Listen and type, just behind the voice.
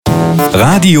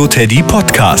Radio Teddy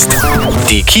Podcast.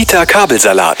 Die KiTa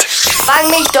Kabelsalat. Fang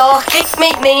mich doch, kriegt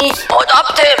mich nicht. Und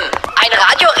ob, Tim? Ein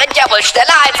Radio rennt ja wohl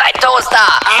schneller als ein Toaster.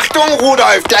 Achtung,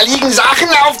 Rudolf, da liegen Sachen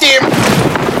auf dem...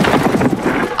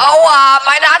 Aua,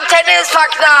 meine Antenne ist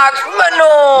verknackt.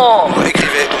 Menno.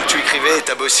 Tu écrivais,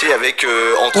 t'as bossé avec...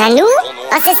 Nanu,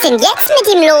 was ist denn jetzt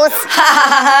mit ihm los?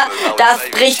 Das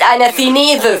spricht einer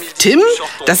Chinesisch. Tim,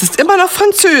 das ist immer noch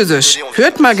Französisch.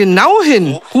 Hört mal genau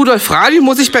hin. Rudolf Radio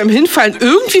muss sich beim Hinfallen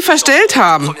irgendwie verstellt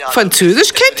haben.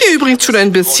 Französisch kennt ihr übrigens schon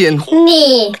ein bisschen.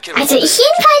 Nee, also ich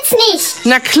jedenfalls nicht.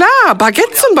 Na klar,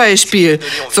 Baguette zum Beispiel.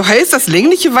 So heißt das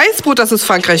längliche Weißbrot, das aus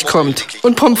Frankreich kommt.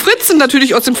 Und Pommes frites sind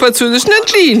natürlich aus dem Französischen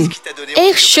entliehen.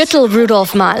 Ich schüttel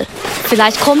Rudolf mal.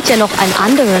 Vielleicht kommt ja noch ein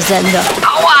anderer Sender.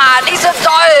 Aua, nicht so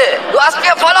doll. Du hast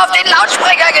mir voll auf den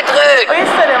Lautsprecher gedrückt. Hoy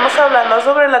estaremos hablando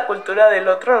sobre la cultura del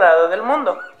otro lado del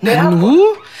mundo.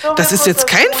 Nanu, das ist jetzt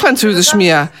kein Französisch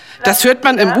mehr. Das hört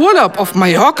man im Urlaub auf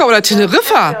Mallorca oder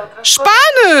Teneriffa.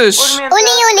 Spanisch!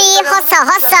 Uli, uli, hossa,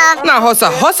 hossa. Na,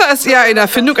 Hossa Hossa ist eher eine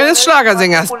Erfindung eines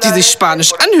Schlagersängers, die sich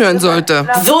Spanisch anhören sollte.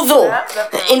 So.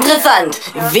 Interessant.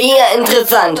 Sehr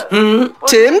interessant.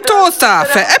 Tim Toaster,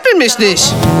 veräppel mich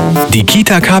nicht. Die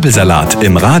KiTa Kabelsalat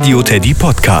im Radio Teddy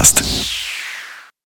Podcast.